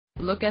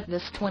Look at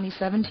this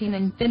 2017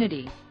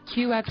 INFINITI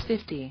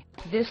QX50.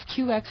 This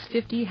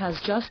QX50 has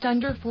just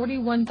under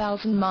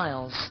 41,000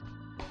 miles.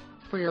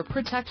 For your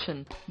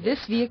protection,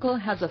 this vehicle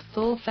has a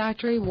full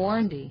factory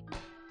warranty.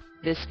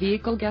 This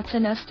vehicle gets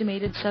an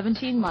estimated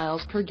 17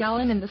 miles per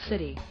gallon in the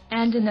city,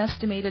 and an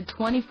estimated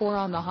 24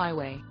 on the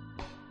highway.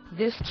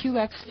 This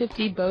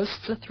QX50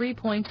 boasts a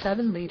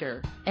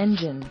 3.7-liter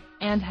engine,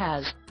 and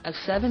has a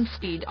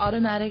 7-speed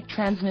automatic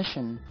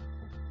transmission.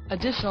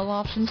 Additional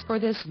options for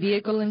this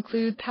vehicle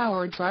include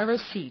power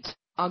driver's seat,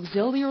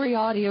 auxiliary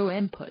audio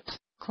input,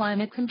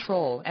 climate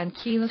control and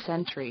keyless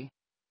entry.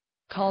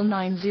 Call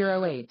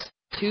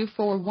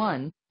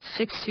 908-241-6262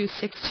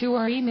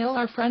 or email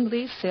our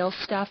friendly sales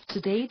staff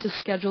today to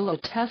schedule a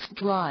test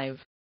drive.